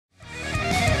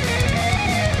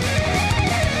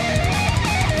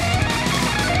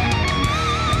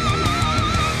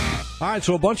right,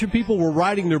 so a bunch of people were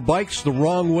riding their bikes the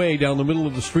wrong way down the middle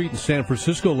of the street in San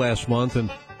Francisco last month,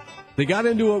 and they got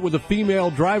into it with a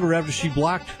female driver after they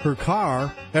blocked her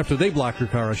car,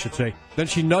 I should say. Then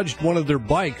she nudged one of their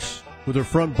bikes with her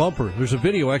front bumper. There's a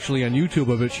video actually on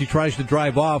YouTube of it. She tries to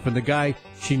drive off, and the guy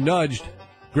she nudged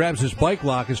grabs his bike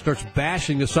lock and starts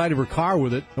bashing the side of her car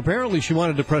with it. Apparently, she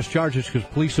wanted to press charges because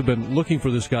police have been looking for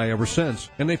this guy ever since.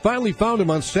 And they finally found him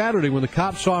on Saturday when the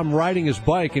cops saw him riding his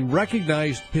bike and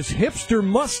recognized his hipster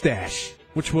mustache,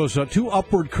 which was 2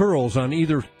 upward curls on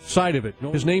either side of it.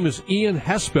 His name is Ian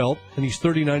Hespelt, and he's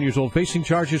 39 years old, facing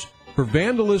charges for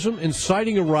vandalism,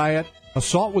 inciting a riot,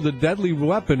 assault with a deadly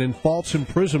weapon, and false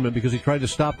imprisonment because he tried to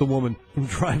stop the woman from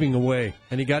driving away.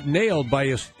 And he got nailed by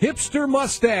his hipster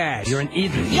mustache. You're an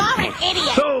idiot. You're an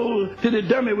idiot. So to the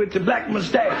dummy with the black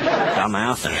mustache. I'm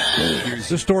out there.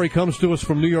 This story comes to us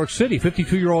from New York City.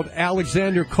 52-year-old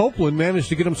Alexander Copeland managed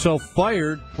to get himself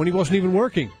fired when he wasn't even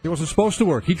working. He wasn't supposed to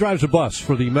work. He drives a bus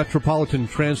for the Metropolitan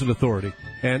Transit Authority.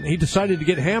 And he decided to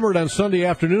get hammered on Sunday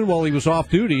afternoon while he was off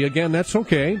duty. Again, that's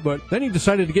okay. But then he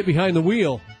decided to get behind the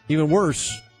wheel. Even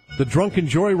worse, the drunken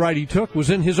joyride he took was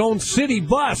in his own city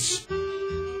bus.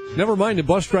 Never mind that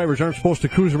bus drivers aren't supposed to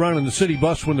cruise around in the city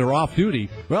bus when they're off duty.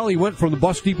 Well, he went from the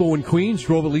bus depot in Queens,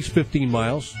 drove at least 15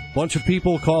 miles. A bunch of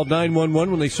people called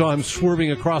 911 when they saw him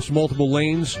swerving across multiple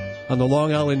lanes on the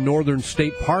Long Island Northern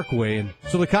State Parkway. And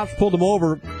so the cops pulled him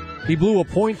over. He blew a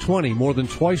 .20, more than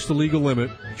twice the legal limit,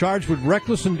 charged with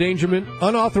reckless endangerment,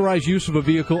 unauthorized use of a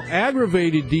vehicle,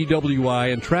 aggravated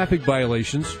DWI, and traffic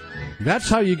violations. That's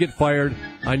how you get fired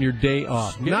on your day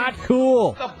off. Not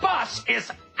cool. The bus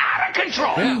is out of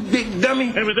control. Yeah. You big dummy.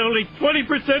 And with only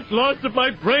 20% loss of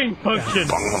my brain function.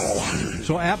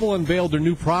 So Apple unveiled their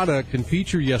new product and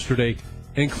feature yesterday,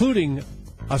 including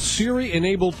a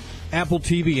Siri-enabled Apple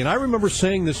TV. And I remember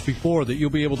saying this before, that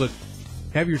you'll be able to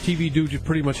have your TV do just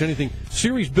pretty much anything.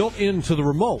 Siri's built into the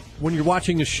remote. When you're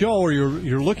watching a show or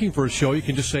you're looking for a show, you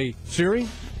can just say, Siri,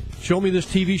 show me this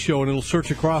TV show, and it'll search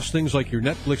across things like your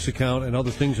Netflix account and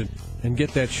other things and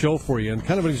get that show for you. And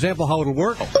kind of an example how it'll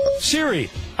work. Siri,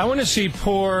 I want to see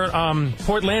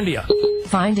Portlandia.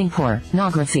 Finding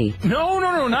pornography.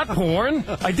 No, not porn.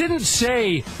 I didn't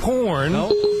say porn.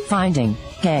 No? Finding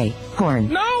gay porn.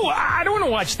 No, I don't want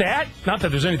to watch that. Not that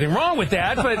there's anything wrong with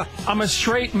that, but I'm a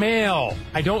straight male.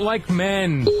 I don't like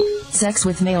men. Sex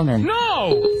with mailmen.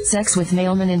 No! Sex with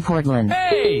mailmen in Portland.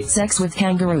 Hey! Sex with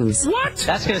kangaroos. What?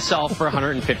 That's going to sell for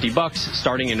 $150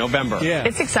 starting in November. Yeah.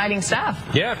 It's exciting stuff.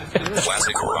 Yeah.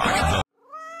 Classic rock.